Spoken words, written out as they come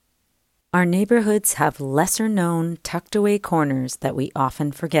Our neighborhoods have lesser-known, tucked-away corners that we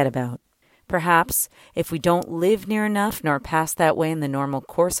often forget about. Perhaps, if we don't live near enough nor pass that way in the normal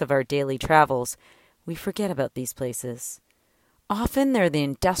course of our daily travels, we forget about these places. Often they're the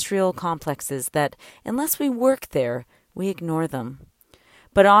industrial complexes that, unless we work there, we ignore them.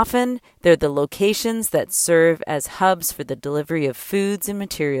 But often they're the locations that serve as hubs for the delivery of foods and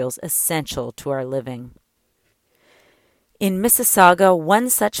materials essential to our living. In Mississauga, one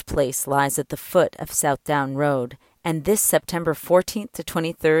such place lies at the foot of Southdown Road, and this September 14th to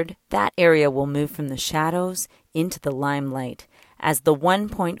 23rd, that area will move from the shadows into the limelight, as the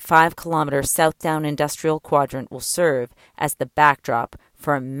 1.5-kilometer Southdown Industrial Quadrant will serve as the backdrop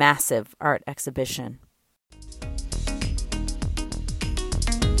for a massive art exhibition.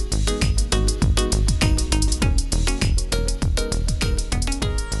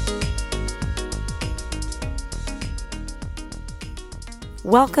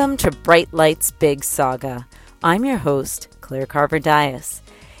 Welcome to Bright Lights Big Saga. I'm your host, Claire Carver-Dias.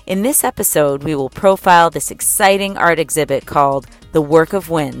 In this episode, we will profile this exciting art exhibit called The Work of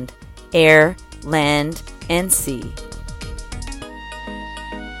Wind, Air, Land, and Sea.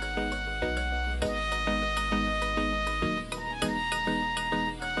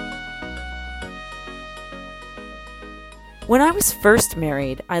 When I was first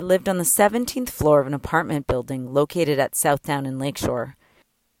married, I lived on the 17th floor of an apartment building located at Southdown in Lakeshore.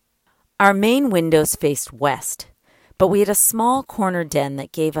 Our main windows faced west, but we had a small corner den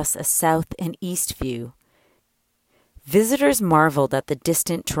that gave us a south and east view. Visitors marveled at the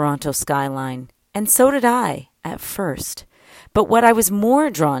distant Toronto skyline, and so did I, at first. But what I was more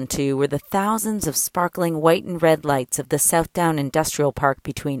drawn to were the thousands of sparkling white and red lights of the Southdown Industrial Park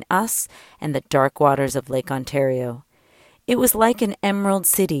between us and the dark waters of Lake Ontario. It was like an emerald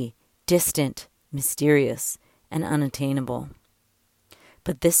city, distant, mysterious, and unattainable.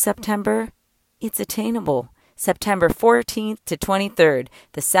 But this September, it's attainable. September 14th to 23rd,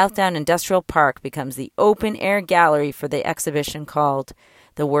 the Southdown Industrial Park becomes the open-air gallery for the exhibition called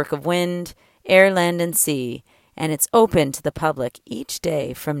The Work of Wind, Air, Land, and Sea, and it's open to the public each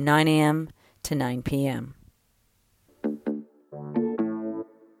day from 9 a.m. to 9 p.m.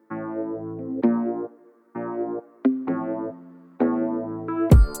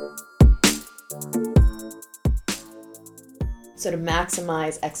 So to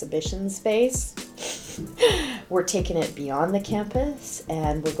maximize exhibition space, we're taking it beyond the campus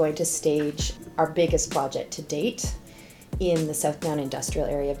and we're going to stage our biggest project to date in the Southdown Industrial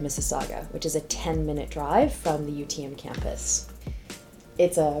area of Mississauga, which is a 10-minute drive from the UTM campus.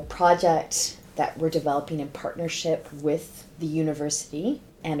 It's a project that we're developing in partnership with the university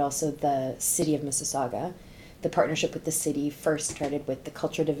and also the city of Mississauga. The partnership with the city first started with the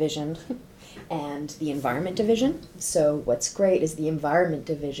Culture Division and the Environment Division. So what's great is the Environment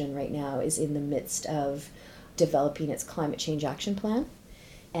Division right now is in the midst of developing its climate change action plan.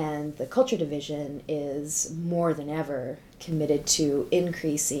 And the Culture Division is more than ever committed to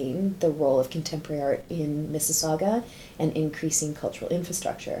increasing the role of contemporary art in Mississauga and increasing cultural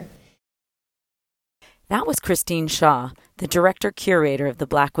infrastructure. That was Christine Shaw, the director-curator of the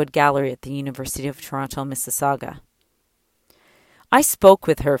Blackwood Gallery at the University of Toronto, Mississauga. I spoke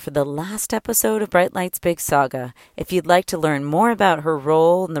with her for the last episode of Bright Lights Big Saga. If you'd like to learn more about her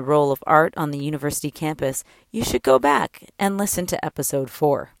role and the role of art on the university campus, you should go back and listen to episode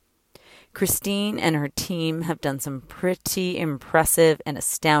 4. Christine and her team have done some pretty impressive and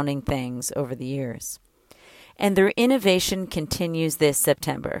astounding things over the years. And their innovation continues this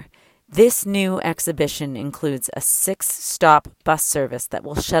September. This new exhibition includes a 6-stop bus service that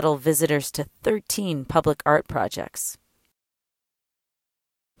will shuttle visitors to 13 public art projects.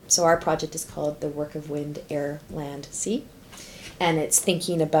 So our project is called The Work of Wind, Air, Land, Sea. And it's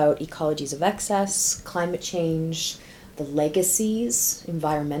thinking about ecologies of excess, climate change, the legacies,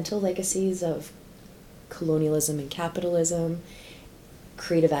 environmental legacies of colonialism and capitalism,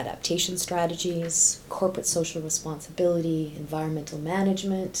 creative adaptation strategies, corporate social responsibility, environmental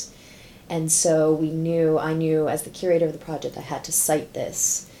management. And so I knew as the curator of the project, I had to cite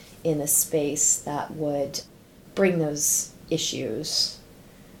this in a space that would bring those issues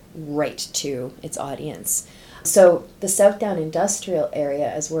right to its audience. So the Southdown Industrial area,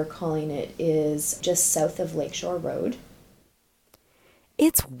 as we're calling it, is just south of Lakeshore Road.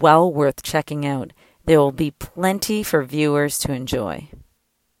 It's well worth checking out. There will be plenty for viewers to enjoy.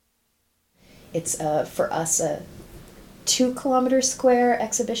 It's, for us, a 2-kilometer square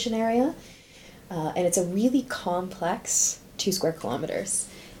exhibition area, and it's a really complex 2 square kilometers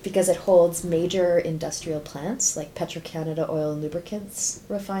because it holds major industrial plants like Petro-Canada Oil and Lubricants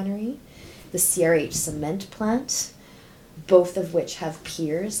Refinery, the CRH Cement Plant, both of which have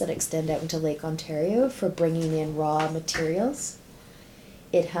piers that extend out into Lake Ontario for bringing in raw materials.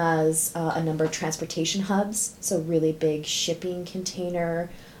 It has a number of transportation hubs, so really big shipping container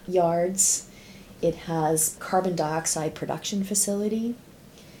yards. It has carbon dioxide production facility,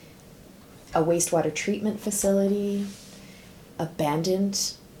 a wastewater treatment facility,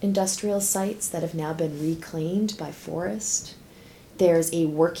 abandoned industrial sites that have now been reclaimed by forest. There's a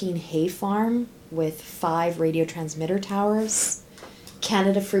working hay farm with 5 radio transmitter towers.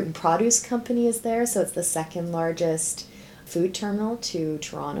 Canada Fruit and Produce Company is there, so it's the second largest food terminal to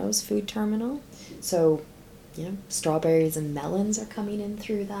Toronto's food terminal. So, strawberries and melons are coming in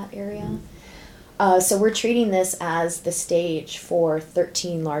through that area. So we're treating this as the stage for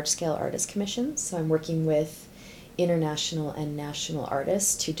 13 large-scale artist commissions. So I'm working with international and national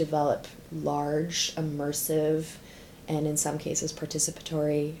artists to develop large, immersive, and in some cases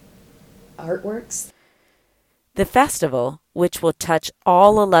participatory artworks. The festival, which will touch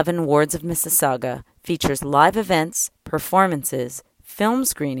all 11 wards of Mississauga, features live events, performances, film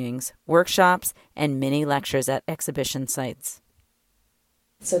screenings, workshops, and mini lectures at exhibition sites.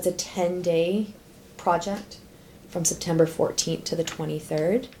 So it's a 10-day project from September 14th to the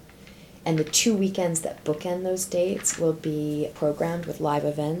 23rd. And the 2 weekends that bookend those dates will be programmed with live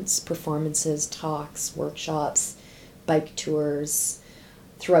events, performances, talks, workshops, bike tours.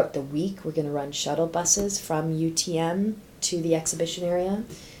 Throughout the week, we're going to run shuttle buses from UTM to the exhibition area.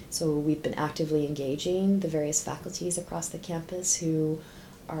 So we've been actively engaging the various faculties across the campus who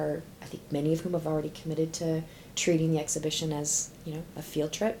are, I think many of whom have already committed to treating the exhibition as, a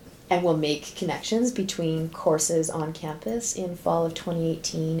field trip. And we'll make connections between courses on campus in fall of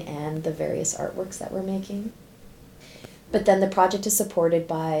 2018 and the various artworks that we're making. But then the project is supported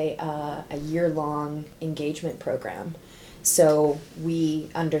by a year-long engagement program. So we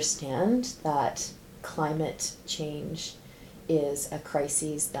understand that climate change is a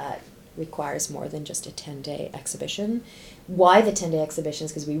crisis that requires more than just a 10-day exhibition. Why the 10-day exhibition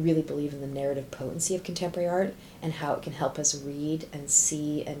is because we really believe in the narrative potency of contemporary art and how it can help us read and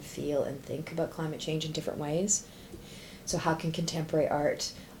see and feel and think about climate change in different ways. So how can contemporary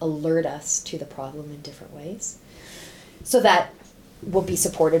art alert us to the problem in different ways? So that will be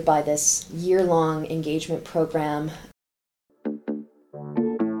supported by this year-long engagement program.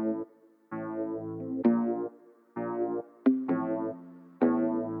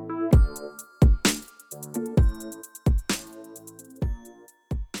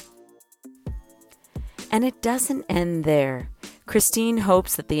 And it doesn't end there. Christine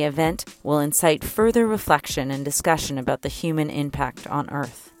hopes that the event will incite further reflection and discussion about the human impact on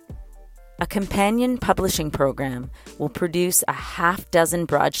Earth. A companion publishing program will produce a half-dozen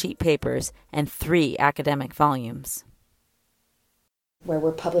broadsheet papers and 3 academic volumes. Where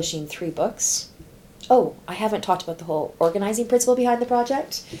we're publishing 3 books. Oh, I haven't talked about the whole organizing principle behind the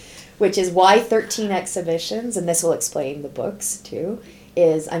project, which is why 13 exhibitions, and this will explain the books too,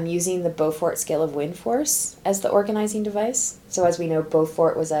 is I'm using the Beaufort scale of wind force as the organizing device. So as we know,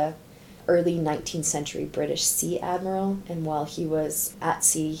 Beaufort was a early 19th century British sea admiral, and while he was at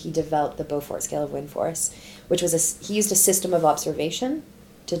sea, he developed the Beaufort scale of wind force, which was he used a system of observation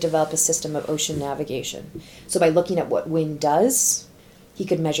to develop a system of ocean navigation. So by looking at what wind does, he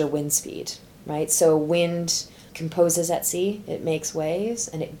could measure wind speed, right? So wind composes at sea, it makes waves,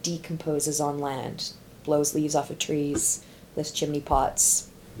 and it decomposes on land, blows leaves off of trees, lifts chimney pots,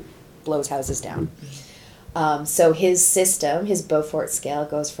 blows houses down. So his system, his Beaufort scale,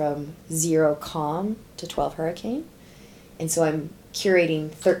 goes from 0 calm to 12 hurricane. And so I'm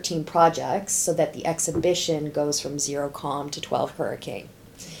curating 13 projects so that the exhibition goes from 0 calm to 12 hurricane.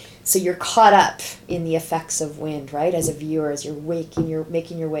 So you're caught up in the effects of wind, right? As a viewer, as you're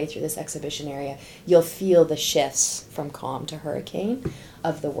making your way through this exhibition area, you'll feel the shifts from calm to hurricane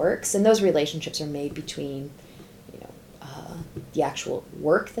of the works. And those relationships are made between the actual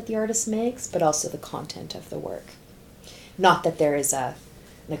work that the artist makes, but also the content of the work. Not that there is an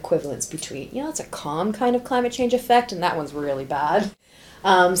equivalence between, it's a calm kind of climate change effect, and that one's really bad.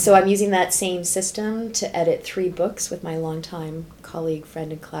 So I'm using that same system to edit 3 books with my longtime colleague,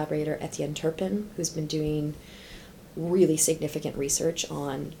 friend, and collaborator, Etienne Turpin, who's been doing really significant research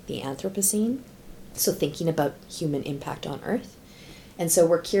on the Anthropocene, so thinking about human impact on Earth. And so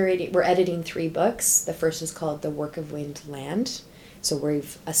we're editing 3 books. The first is called The Work of Wind Land. So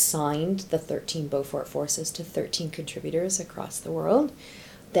we've assigned the 13 Beaufort forces to 13 contributors across the world.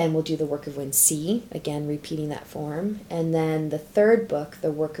 Then we'll do The Work of Wind Sea, again repeating that form. And then the 3rd book,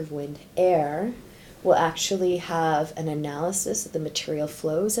 The Work of Wind Air, will actually have an analysis of the material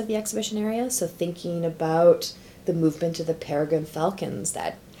flows of the exhibition area. So thinking about the movement of the peregrine falcons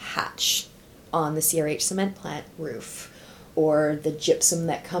that hatch on the CRH cement plant roof, or the gypsum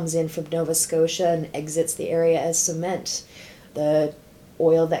that comes in from Nova Scotia and exits the area as cement, the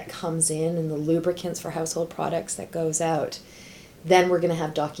oil that comes in and the lubricants for household products that goes out. Then we're going to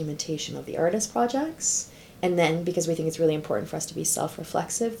have documentation of the artist projects. And then, because we think it's really important for us to be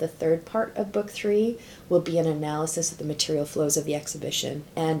self-reflexive, the third part of book 3 will be an analysis of the material flows of the exhibition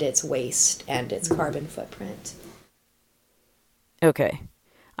and its waste and its carbon footprint. Okay,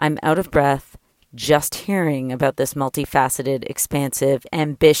 I'm out of breath just hearing about this multifaceted, expansive,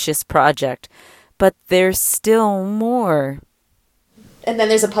 ambitious project, but there's still more. And then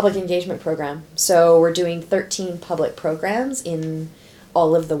there's a public engagement program. So we're doing 13 public programs in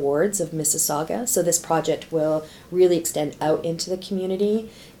all of the wards of Mississauga. So this project will really extend out into the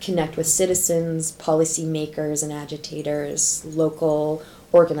community, connect with citizens, policymakers and agitators, local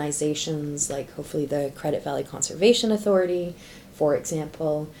organizations like hopefully the Credit Valley Conservation Authority, for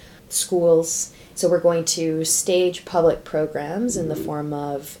example, schools. So we're going to stage public programs in the form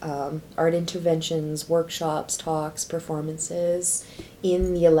of art interventions, workshops, talks, performances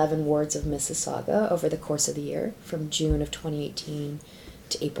in the 11 wards of Mississauga over the course of the year from June of 2018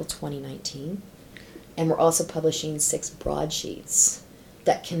 to April 2019. And we're also publishing 6 broadsheets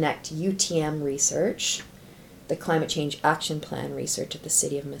that connect UTM research, the Climate Change Action Plan research at the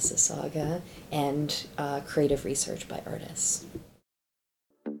City of Mississauga, and creative research by artists.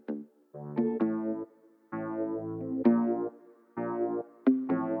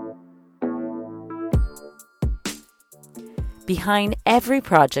 Behind every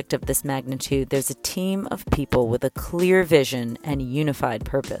project of this magnitude, there's a team of people with a clear vision and unified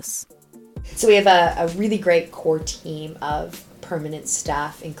purpose. So we have a really great core team of permanent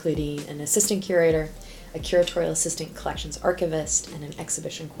staff, including an assistant curator, a curatorial assistant collections archivist, and an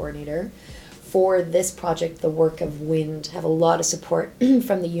exhibition coordinator. For this project, the work of WIND have a lot of support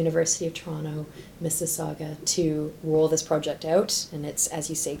from the University of Toronto, Mississauga, to roll this project out. And it's, as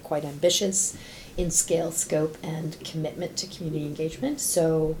you say, quite ambitious in scale, scope, and commitment to community engagement.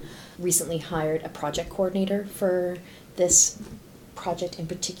 So recently hired a project coordinator for this project in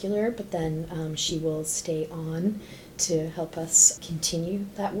particular, but then she will stay on to help us continue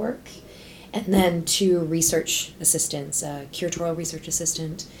that work. And then 2 research assistants, a curatorial research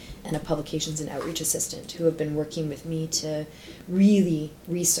assistant and a publications and outreach assistant, who have been working with me to really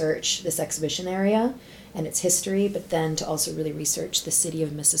research this exhibition area and its history, but then to also really research the city of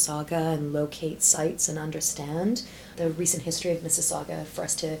Mississauga and locate sites and understand the recent history of Mississauga for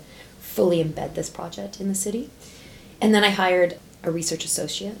us to fully embed this project in the city. And then I hired a research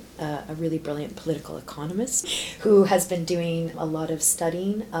associate, a really brilliant political economist who has been doing a lot of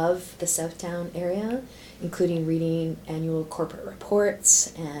studying of the Southdown area, including reading annual corporate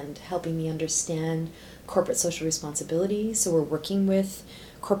reports and helping me understand corporate social responsibility. So we're working with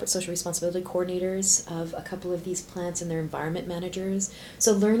corporate social responsibility coordinators of a couple of these plants and their environment managers.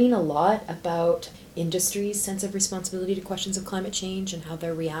 So learning a lot about industry's sense of responsibility to questions of climate change and how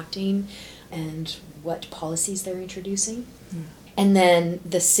they're reacting and what policies they're introducing. And then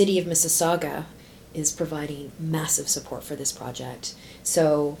the city of Mississauga is providing massive support for this project.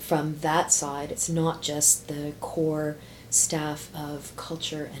 So from that side, it's not just the core staff of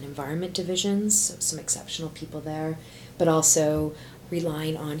culture and environment divisions, so some exceptional people there, but also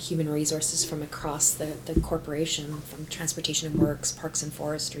relying on human resources from across the corporation, from transportation and works, parks and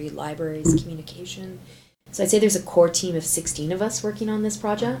forestry, libraries, communication. So I'd say there's a core team of 16 of us working on this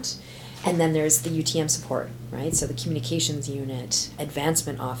project. And then there's the UTM support, right? So the communications unit,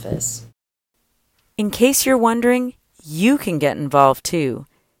 advancement office. In case you're wondering, you can get involved too.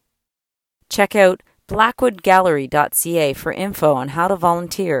 Check out blackwoodgallery.ca for info on how to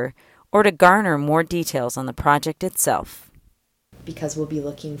volunteer or to garner more details on the project itself. Because we'll be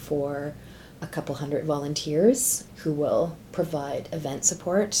looking for a couple hundred volunteers who will provide event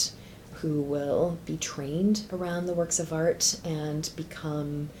support, who will be trained around the works of art and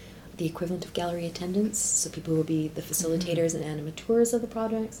become the equivalent of gallery attendants, so people will be the facilitators and animateurs of the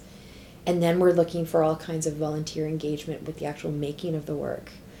projects. And then we're looking for all kinds of volunteer engagement with the actual making of the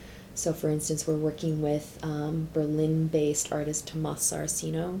work. So for instance, we're working with Berlin-based artist Tomas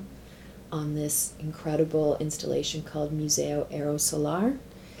Saracino on this incredible installation called Museo Aerosolar.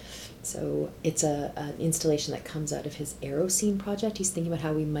 So it's an installation that comes out of his Aeroscene project. He's thinking about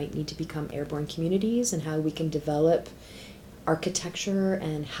how we might need to become airborne communities and how we can develop architecture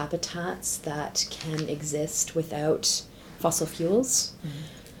and habitats that can exist without fossil fuels.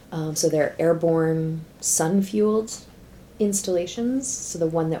 So they're airborne sun-fueled installations. So the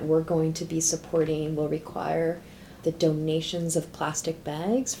one that we're going to be supporting will require the donations of plastic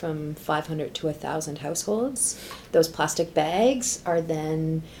bags from 500 to 1,000 households. Those plastic bags are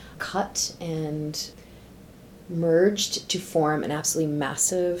then cut and merged to form an absolutely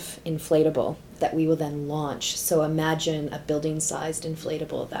massive inflatable that we will then launch. So imagine a building-sized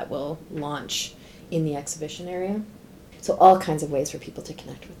inflatable that will launch in the exhibition area. So all kinds of ways for people to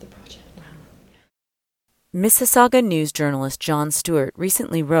connect with the project. Mississauga news journalist John Stewart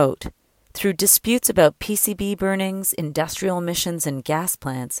recently wrote, "Through disputes about PCB burnings, industrial emissions, and gas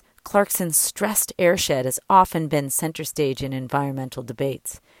plants, Clarkson's stressed airshed has often been center stage in environmental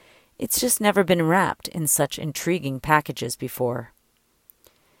debates. It's just never been wrapped in such intriguing packages before."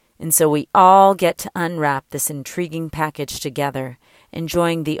 And so we all get to unwrap this intriguing package together,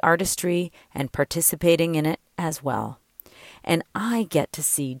 enjoying the artistry and participating in it as well. And I get to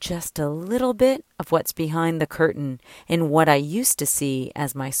see just a little bit of what's behind the curtain in what I used to see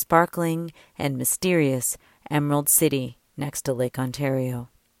as my sparkling and mysterious Emerald City next to Lake Ontario.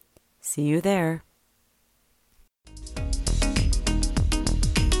 See you there.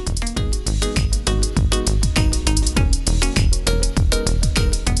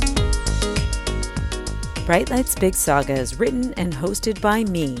 Bright Lights Big Saga is written and hosted by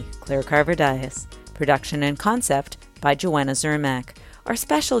me, Claire Carver-Dias. Production and concept by Joanna Zermack. Our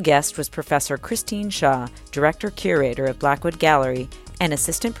special guest was Professor Christine Shaw, Director-Curator of Blackwood Gallery and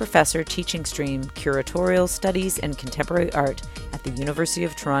Assistant Professor Teaching Stream Curatorial Studies and Contemporary Art at the University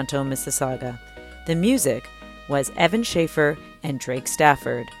of Toronto, Mississauga. The music was Evan Schaefer and Drake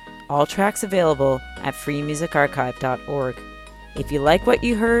Stafford. All tracks available at freemusicarchive.org. If you like what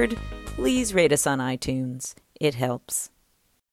you heard, please rate us on iTunes. It helps.